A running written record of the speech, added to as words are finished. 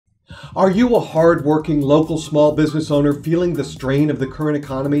Are you a hard-working local small business owner feeling the strain of the current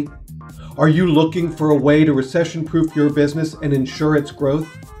economy? Are you looking for a way to recession-proof your business and ensure its growth?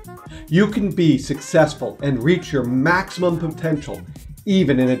 You can be successful and reach your maximum potential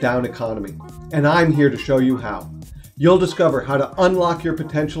even in a down economy, and I'm here to show you how. You'll discover how to unlock your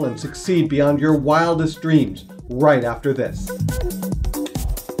potential and succeed beyond your wildest dreams right after this.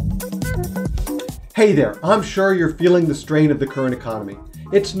 Hey there, I'm sure you're feeling the strain of the current economy.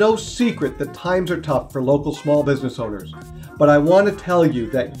 It's no secret that times are tough for local small business owners, but I want to tell you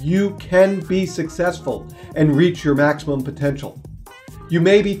that you can be successful and reach your maximum potential. You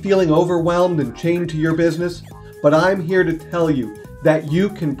may be feeling overwhelmed and chained to your business, but I'm here to tell you that you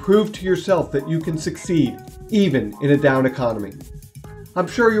can prove to yourself that you can succeed even in a down economy. I'm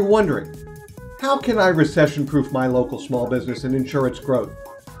sure you're wondering, how can I recession-proof my local small business and ensure its growth?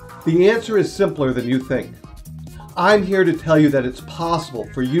 The answer is simpler than you think. I'm here to tell you that it's possible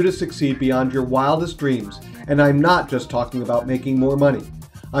for you to succeed beyond your wildest dreams, and I'm not just talking about making more money.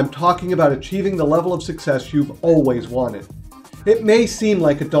 I'm talking about achieving the level of success you've always wanted. It may seem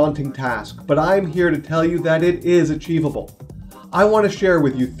like a daunting task, but I'm here to tell you that it is achievable. I want to share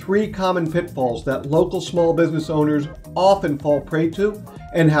with you 3 common pitfalls that local small business owners often fall prey to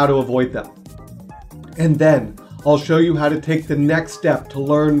and how to avoid them. And then I'll show you how to take the next step to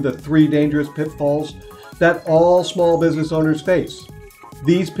learn the 3 dangerous pitfalls that all small business owners face.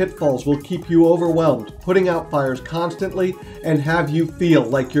 These pitfalls will keep you overwhelmed, putting out fires constantly, and have you feel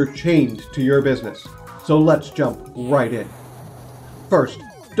like you're chained to your business. So let's jump right in. First,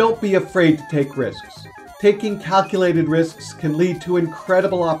 don't be afraid to take risks. Taking calculated risks can lead to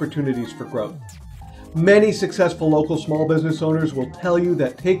incredible opportunities for growth. Many successful local small business owners will tell you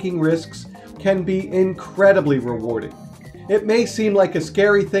that taking risks can be incredibly rewarding. It may seem like a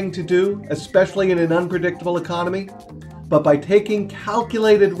scary thing to do, especially in an unpredictable economy, but by taking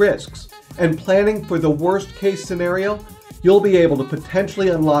calculated risks and planning for the worst case scenario, you'll be able to potentially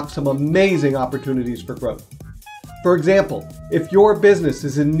unlock some amazing opportunities for growth. For example, if your business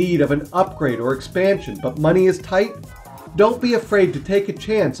is in need of an upgrade or expansion but money is tight, don't be afraid to take a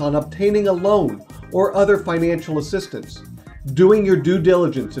chance on obtaining a loan or other financial assistance. Doing your due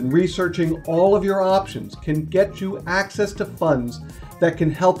diligence and researching all of your options can get you access to funds that can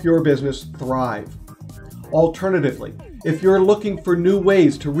help your business thrive. Alternatively, if you're looking for new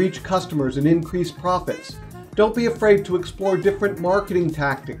ways to reach customers and increase profits, don't be afraid to explore different marketing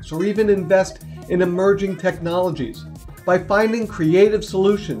tactics or even invest in emerging technologies. By finding creative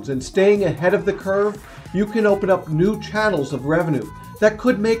solutions and staying ahead of the curve, you can open up new channels of revenue that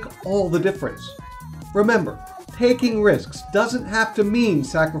could make all the difference. Remember, taking risks doesn't have to mean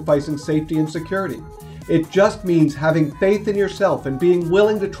sacrificing safety and security. It just means having faith in yourself and being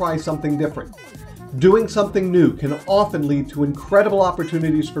willing to try something different. Doing something new can often lead to incredible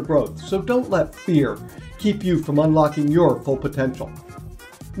opportunities for growth, so don't let fear keep you from unlocking your full potential.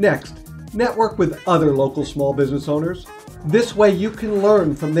 Next, network with other local small business owners. This way you can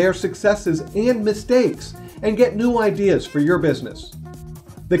learn from their successes and mistakes and get new ideas for your business.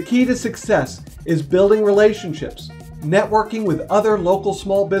 The key to success is building relationships. Networking with other local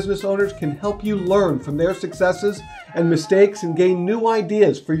small business owners can help you learn from their successes and mistakes and gain new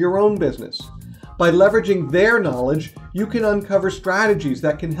ideas for your own business. By leveraging their knowledge, you can uncover strategies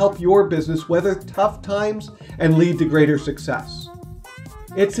that can help your business weather tough times and lead to greater success.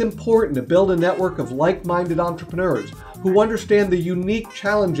 It's important to build a network of like-minded entrepreneurs who understand the unique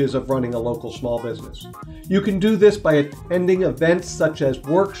challenges of running a local small business. You can do this by attending events such as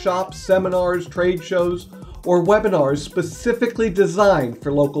workshops, seminars, trade shows, or webinars specifically designed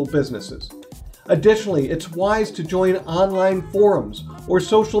for local businesses. Additionally, it's wise to join online forums or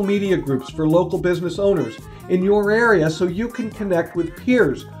social media groups for local business owners in your area so you can connect with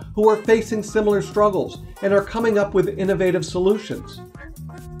peers who are facing similar struggles and are coming up with innovative solutions.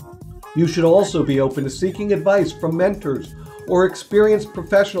 You should also be open to seeking advice from mentors or experienced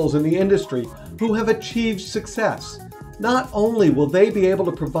professionals in the industry who have achieved success. Not only will they be able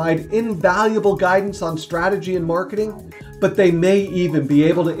to provide invaluable guidance on strategy and marketing, but they may even be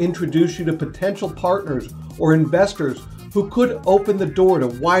able to introduce you to potential partners or investors who could open the door to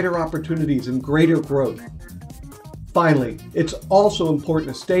wider opportunities and greater growth. Finally, it's also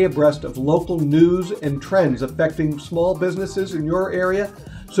important to stay abreast of local news and trends affecting small businesses in your area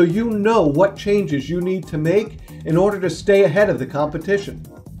so you know what changes you need to make in order to stay ahead of the competition.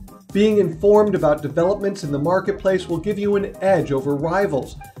 Being informed about developments in the marketplace will give you an edge over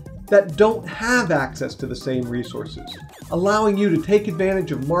rivals that don't have access to the same resources, allowing you to take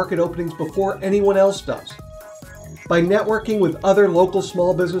advantage of market openings before anyone else does. By networking with other local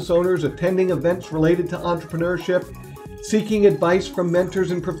small business owners, attending events related to entrepreneurship, seeking advice from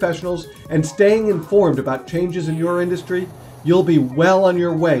mentors and professionals, and staying informed about changes in your industry, you'll be well on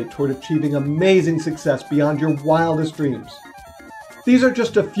your way toward achieving amazing success beyond your wildest dreams. These are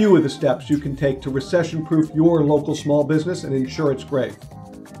just a few of the steps you can take to recession-proof your local small business and ensure its growth.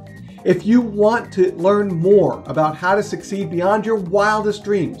 If you want to learn more about how to succeed beyond your wildest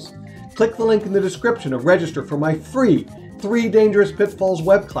dreams, click the link in the description to register for my free 3 Dangerous Pitfalls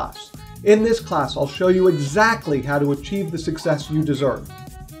web class. In this class, I'll show you exactly how to achieve the success you deserve.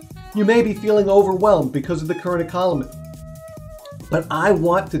 You may be feeling overwhelmed because of the current economy, but I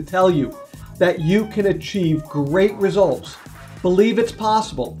want to tell you that you can achieve great results, believe it's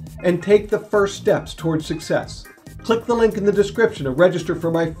possible, and take the first steps towards success. Click the link in the description to register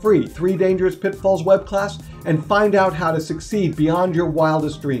for my free 3 Dangerous Pitfalls web class and find out how to succeed beyond your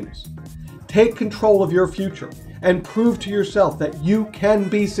wildest dreams. Take control of your future and prove to yourself that you can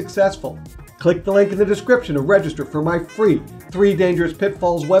be successful. Click the link in the description to register for my free 3 Dangerous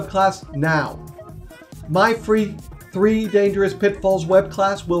Pitfalls web class now. My free 3 Dangerous Pitfalls web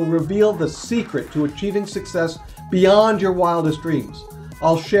class will reveal the secret to achieving success beyond your wildest dreams.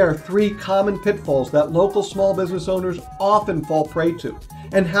 I'll share 3 common pitfalls that local small business owners often fall prey to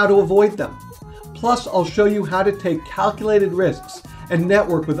and how to avoid them. Plus, I'll show you how to take calculated risks and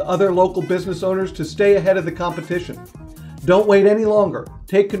network with other local business owners to stay ahead of the competition. Don't wait any longer.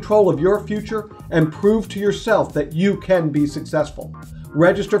 Take control of your future and prove to yourself that you can be successful.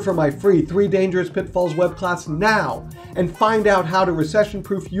 Register for my free 3 Dangerous Pitfalls web class now and find out how to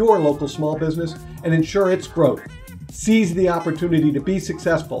recession-proof your local small business and ensure its growth. Seize the opportunity to be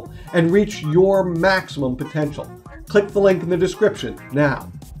successful and reach your maximum potential. Click the link in the description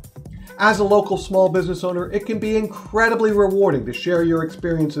now. As a local small business owner, it can be incredibly rewarding to share your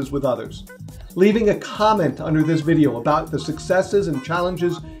experiences with others. Leaving a comment under this video about the successes and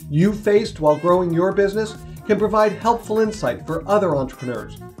challenges you faced while growing your business can provide helpful insight for other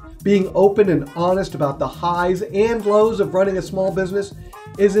entrepreneurs. Being open and honest about the highs and lows of running a small business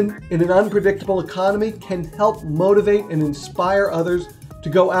in an unpredictable economy can help motivate and inspire others to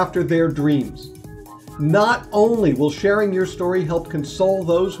go after their dreams. Not only will sharing your story help console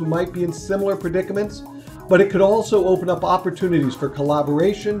those who might be in similar predicaments, but it could also open up opportunities for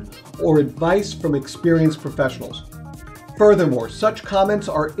collaboration or advice from experienced professionals. Furthermore, such comments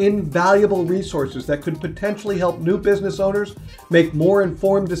are invaluable resources that could potentially help new business owners make more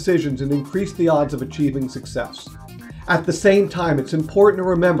informed decisions and increase the odds of achieving success. At the same time, it's important to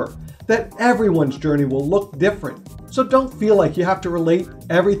remember that everyone's journey will look different, so don't feel like you have to relate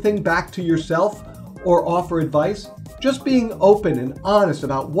everything back to yourself or offer advice. Just being open and honest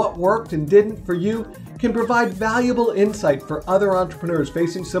about what worked and didn't for you can provide valuable insight for other entrepreneurs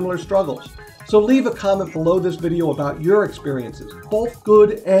facing similar struggles. So leave a comment below this video about your experiences, both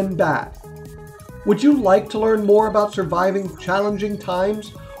good and bad. Would you like to learn more about surviving challenging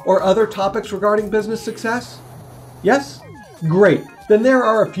times or other topics regarding business success? Yes? Great. Then there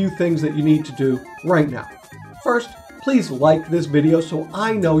are a few things that you need to do right now. First, please like this video so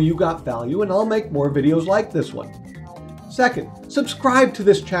I know you got value and I'll make more videos like this one. Second, subscribe to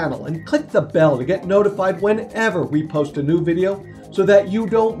this channel and click the bell to get notified whenever we post a new video so that you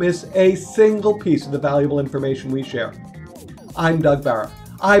don't miss a single piece of the valuable information we share. I'm Doug Barra.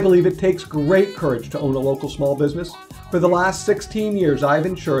 I believe it takes great courage to own a local small business. For the last 16 years, I've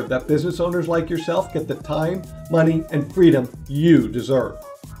ensured that business owners like yourself get the time, money, and freedom you deserve.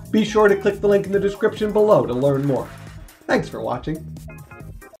 Be sure to click the link in the description below to learn more. Thanks for watching.